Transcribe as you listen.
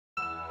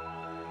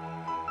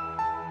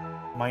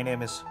My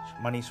name is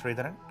Manish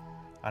Sridharan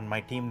and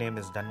my team name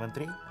is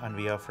Danvantri and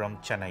we are from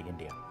Chennai,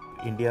 India.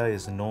 India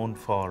is known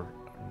for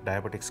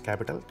diabetics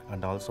capital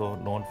and also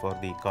known for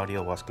the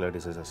cardiovascular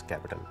diseases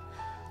capital.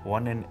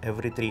 1 in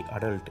every 3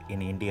 adult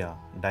in India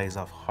dies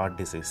of heart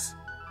disease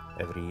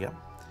every year.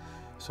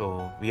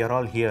 So we are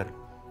all here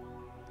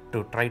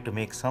to try to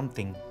make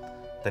something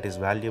that is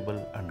valuable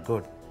and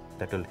good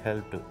that will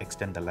help to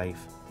extend the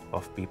life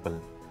of people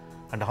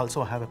and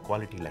also have a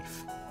quality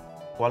life.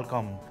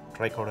 Qualcomm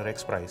Tricorder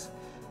XPRIZE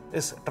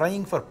is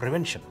trying for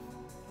prevention,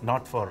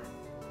 not for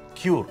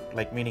cure,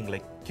 meaning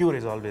cure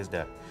is always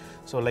there.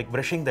 So like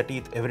brushing the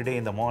teeth every day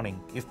in the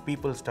morning, if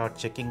people start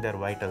checking their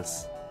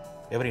vitals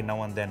every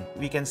now and then,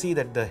 we can see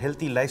that the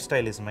healthy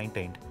lifestyle is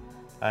maintained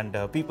and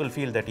people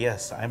feel that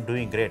yes, I'm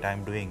doing great,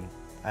 I'm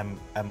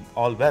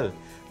all well.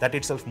 That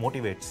itself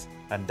motivates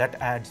and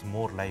that adds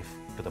more life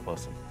to the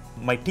person.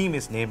 My team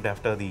is named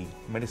after the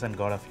medicine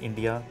god of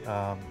India,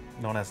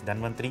 known as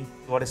Danvantri.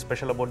 What is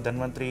special about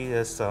Danvantri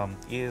is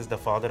he is the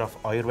father of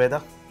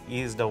Ayurveda.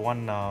 He is the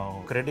one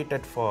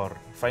credited for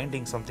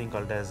finding something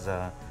called as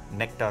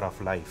nectar of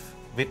life,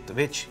 with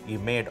which he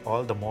made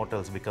all the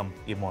mortals become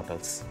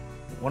immortals.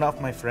 One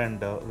of my friend,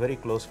 very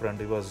close friend,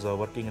 he was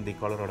working in the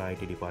Colorado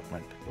IT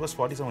department. He was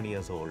 47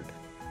 years old.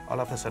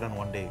 All of a sudden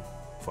one day,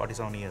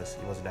 47 years,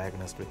 he was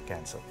diagnosed with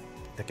cancer.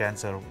 The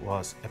cancer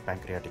was a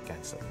pancreatic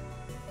cancer.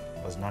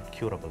 It was not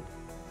curable,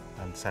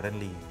 and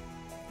suddenly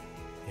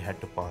he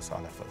had to pass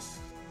all of us.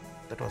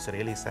 That was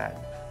really sad.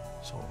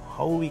 So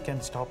how we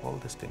can stop all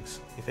these things?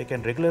 If I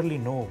can regularly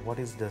know what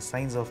is the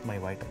signs of my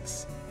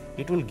vitals,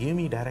 it will give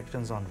me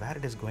directions on where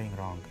it is going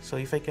wrong. So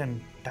if I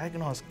can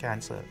diagnose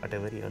cancer at a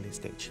very early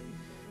stage,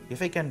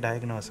 if I can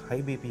diagnose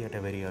high BP at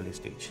a very early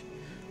stage,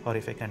 or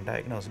if I can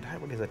diagnose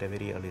diabetes at a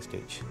very early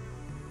stage,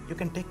 you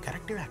can take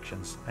corrective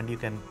actions and you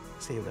can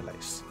save the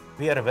lives.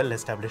 We are a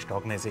well-established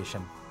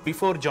organization.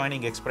 Before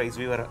joining XPRIZE,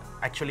 we were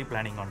actually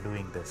planning on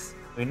doing this.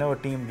 In our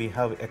team, we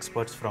have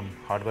experts from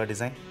hardware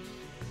design.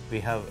 We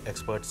have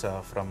experts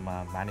from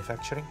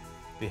manufacturing.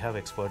 We have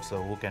experts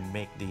who can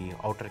make the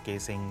outer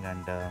casing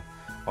and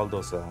all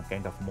those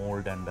kind of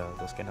mold and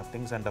those kind of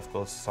things. And of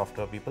course,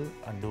 software people,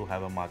 and do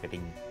have a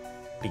marketing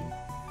team.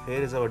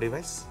 Here is our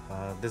device.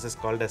 This is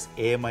called as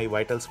AMI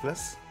Vitals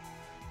Plus.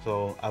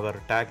 So our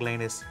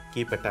tagline is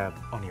keep a tab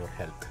on your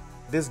health.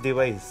 This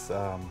device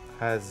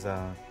has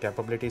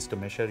capabilities to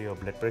measure your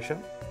blood pressure,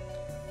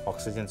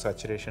 oxygen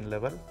saturation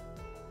level,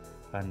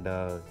 and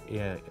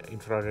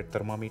infrared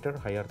thermometer,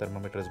 higher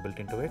thermometer is built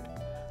into it,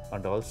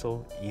 and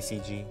also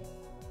ECG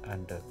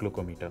and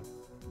glucometer.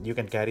 You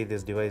can carry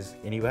this device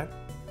anywhere.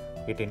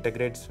 It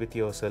integrates with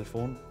your cell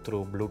phone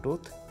through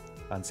Bluetooth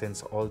and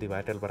sends all the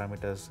vital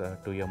parameters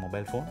to your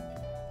mobile phone,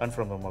 and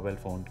from the mobile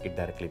phone it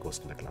directly goes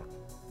to the cloud.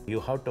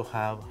 You have to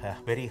have a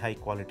very high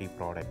quality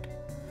product,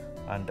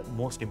 and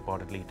most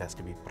importantly it has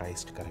to be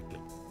priced correctly.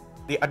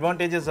 The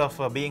advantages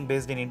of being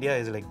based in India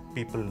is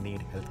people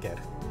need healthcare.